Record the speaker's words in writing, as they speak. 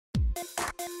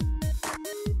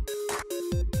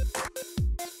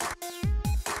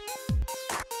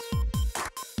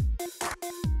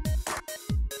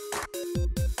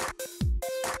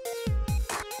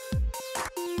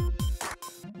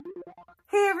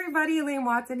everybody, Elaine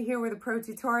Watson here with a pro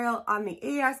tutorial on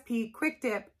the ASP Quick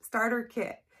Dip Starter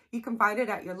Kit. You can find it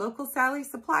at your local Sally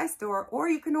supply store, or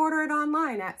you can order it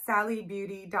online at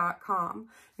sallybeauty.com.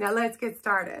 Now let's get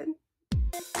started.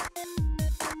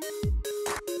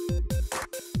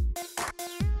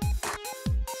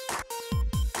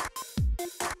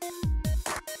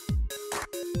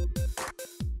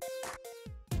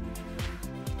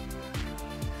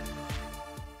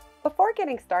 Before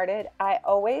getting started, I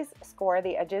always score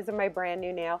the edges of my brand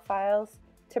new nail files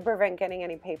to prevent getting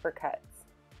any paper cuts.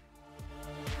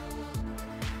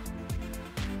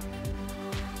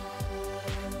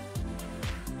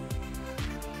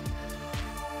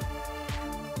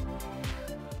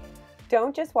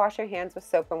 Don't just wash your hands with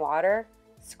soap and water,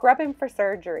 scrub them for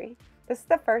surgery. This is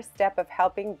the first step of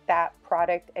helping that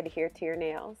product adhere to your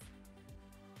nails.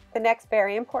 The next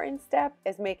very important step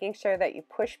is making sure that you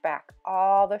push back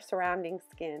all the surrounding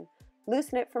skin,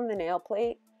 loosen it from the nail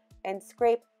plate, and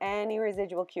scrape any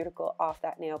residual cuticle off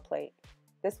that nail plate.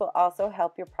 This will also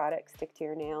help your product stick to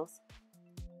your nails.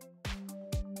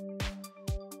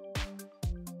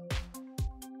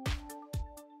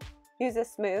 Use a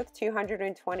smooth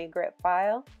 220 grit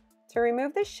file to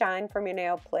remove the shine from your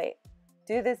nail plate.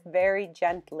 Do this very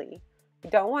gently. You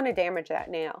don't want to damage that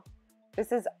nail.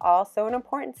 This is also an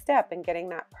important step in getting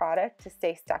that product to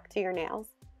stay stuck to your nails.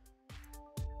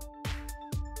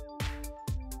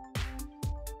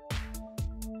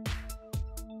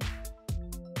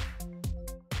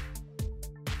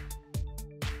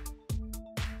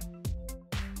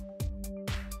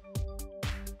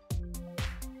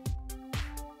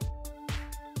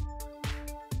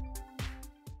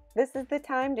 This is the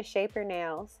time to shape your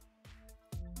nails.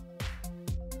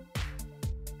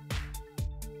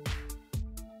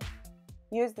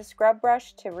 Use the scrub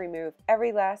brush to remove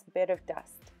every last bit of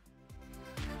dust.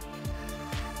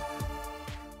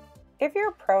 If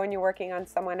you're a pro and you're working on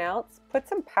someone else, put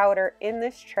some powder in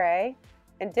this tray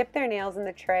and dip their nails in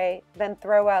the tray, then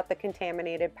throw out the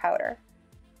contaminated powder.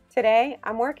 Today,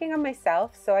 I'm working on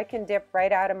myself so I can dip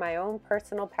right out of my own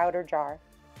personal powder jar.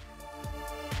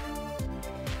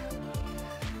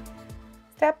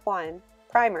 Step 1.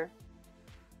 Primer.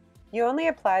 You only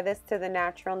apply this to the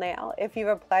natural nail. If you've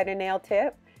applied a nail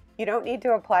tip, you don't need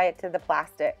to apply it to the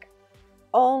plastic.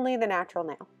 Only the natural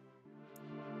nail.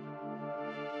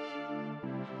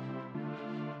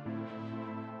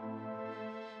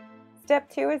 Step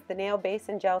 2 is the nail base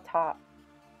and gel top.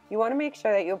 You want to make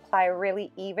sure that you apply a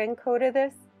really even coat of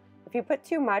this. If you put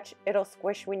too much, it'll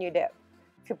squish when you dip.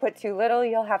 If you put too little,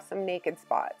 you'll have some naked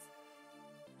spots.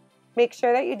 Make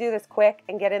sure that you do this quick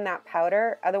and get in that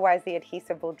powder, otherwise the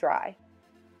adhesive will dry.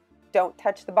 Don't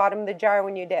touch the bottom of the jar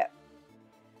when you dip.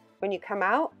 When you come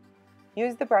out,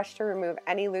 use the brush to remove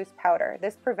any loose powder.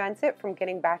 This prevents it from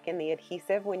getting back in the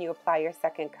adhesive when you apply your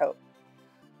second coat.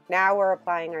 Now we're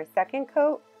applying our second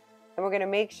coat, and we're going to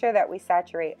make sure that we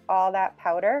saturate all that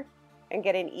powder and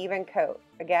get an even coat.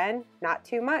 Again, not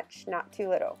too much, not too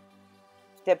little.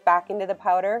 Dip back into the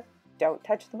powder, don't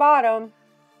touch the bottom.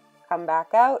 Come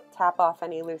back out, tap off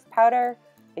any loose powder,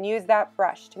 and use that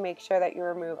brush to make sure that you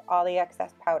remove all the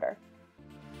excess powder.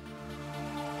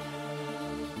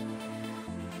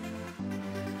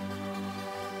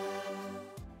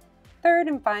 Third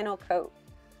and final coat.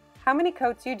 How many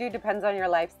coats you do depends on your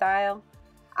lifestyle.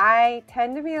 I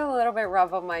tend to be a little bit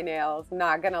rough on my nails,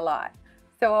 not gonna lie.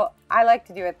 So I like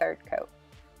to do a third coat.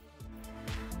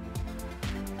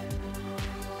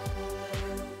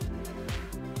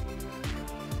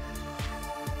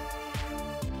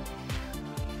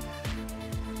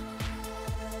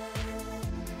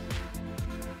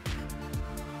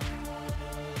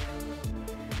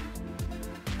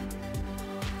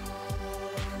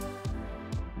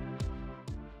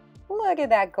 Look at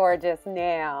that gorgeous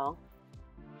nail.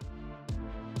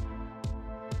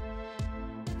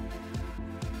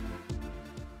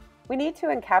 We need to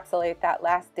encapsulate that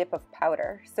last dip of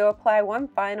powder, so apply one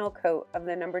final coat of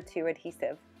the number 2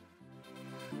 adhesive.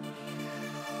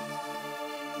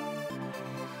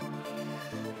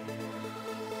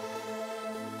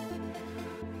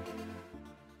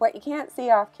 What you can't see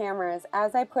off camera is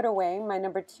as I put away my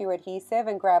number 2 adhesive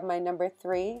and grab my number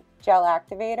 3 gel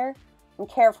activator, I'm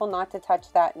careful not to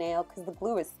touch that nail because the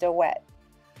glue is still wet.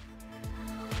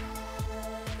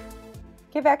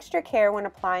 Give extra care when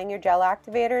applying your gel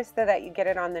activator so that you get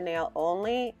it on the nail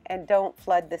only and don't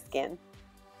flood the skin.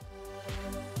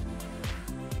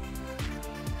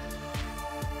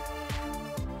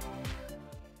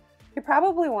 You're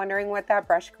probably wondering what that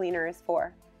brush cleaner is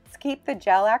for. It's to keep the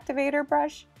gel activator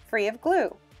brush free of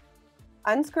glue.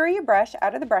 Unscrew your brush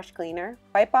out of the brush cleaner,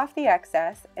 wipe off the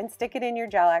excess, and stick it in your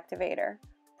gel activator.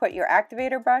 put your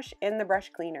activator brush in the brush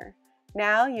cleaner.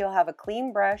 Now you'll have a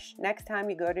clean brush next time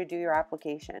you go to do your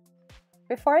application.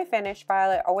 Before I finish file,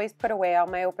 I always put away all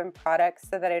my open products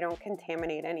so that I don't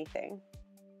contaminate anything.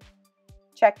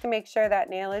 Check to make sure that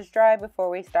nail is dry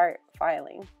before we start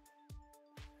filing.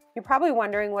 You're probably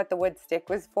wondering what the wood stick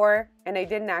was for, and I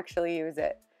didn't actually use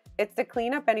it. It's to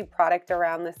clean up any product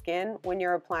around the skin when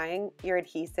you're applying your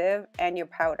adhesive and your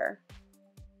powder.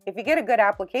 If you get a good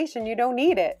application, you don't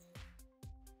need it.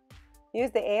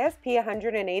 Use the ASP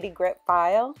 180 grit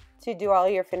file to do all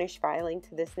your finish filing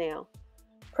to this nail.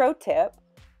 Pro tip,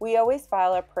 we always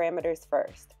file our parameters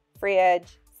first, free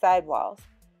edge, sidewalls.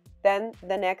 Then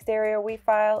the next area we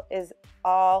file is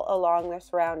all along the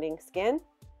surrounding skin,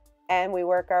 and we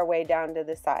work our way down to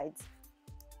the sides.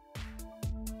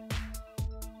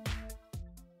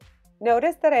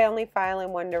 Notice that I only file in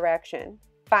one direction.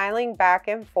 Filing back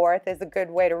and forth is a good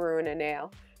way to ruin a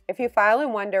nail. If you file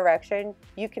in one direction,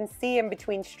 you can see in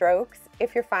between strokes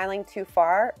if you're filing too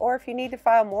far or if you need to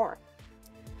file more.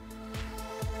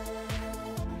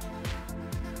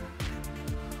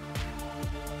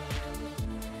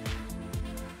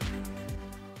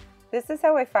 This is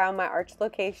how I file my arch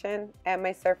location and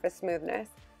my surface smoothness.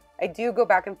 I do go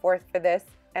back and forth for this,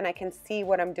 and I can see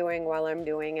what I'm doing while I'm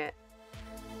doing it.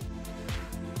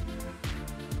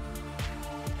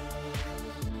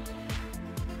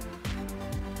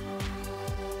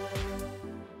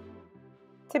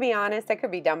 To be honest, I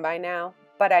could be done by now,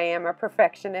 but I am a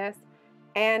perfectionist,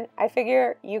 and I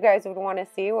figure you guys would want to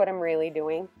see what I'm really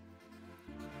doing.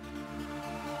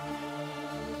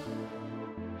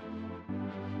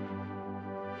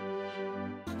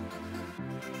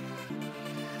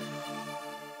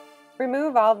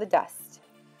 Remove all the dust.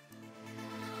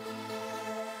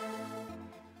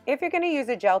 If you're going to use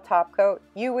a gel top coat,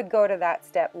 you would go to that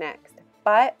step next.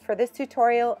 But for this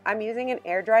tutorial, I'm using an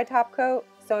air dry top coat,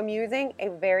 so I'm using a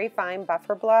very fine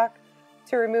buffer block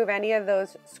to remove any of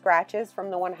those scratches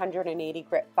from the 180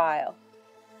 grit file.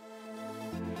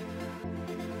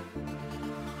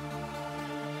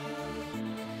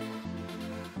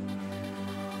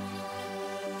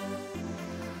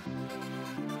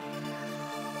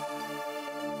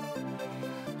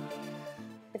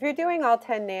 If you're doing all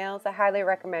 10 nails, I highly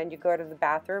recommend you go to the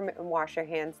bathroom and wash your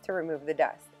hands to remove the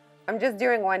dust. I'm just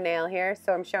doing one nail here,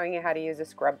 so I'm showing you how to use a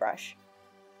scrub brush.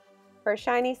 For a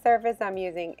shiny surface, I'm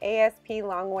using ASP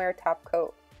Longwear Top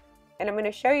Coat, and I'm going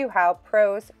to show you how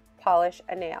pros polish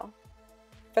a nail.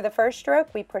 For the first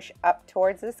stroke, we push up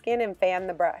towards the skin and fan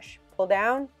the brush. Pull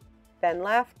down, then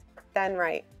left, then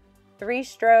right. 3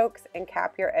 strokes and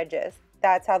cap your edges.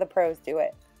 That's how the pros do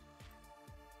it.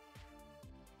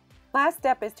 Last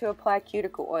step is to apply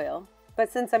cuticle oil,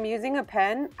 but since I'm using a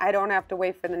pen, I don't have to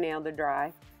wait for the nail to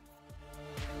dry.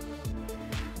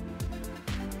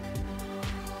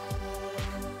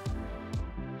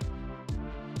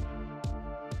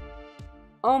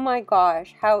 Oh my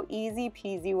gosh, how easy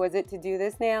peasy was it to do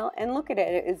this nail, and look at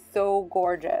it, it is so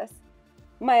gorgeous.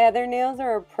 My other nails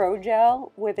are a pro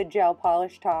gel with a gel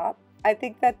polish top. I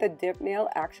think that the dip nail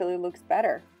actually looks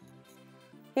better.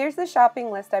 Here's the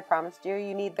shopping list I promised you.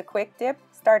 You need the Quick Dip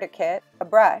starter kit, a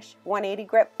brush, 180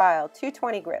 grit file,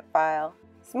 220 grit file,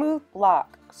 smooth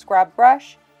block, scrub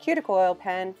brush, cuticle oil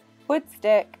pen, wood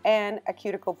stick, and a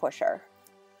cuticle pusher.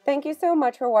 Thank you so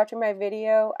much for watching my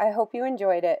video. I hope you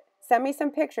enjoyed it. Send me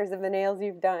some pictures of the nails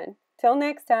you've done. Till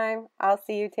next time, I'll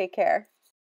see you. Take care.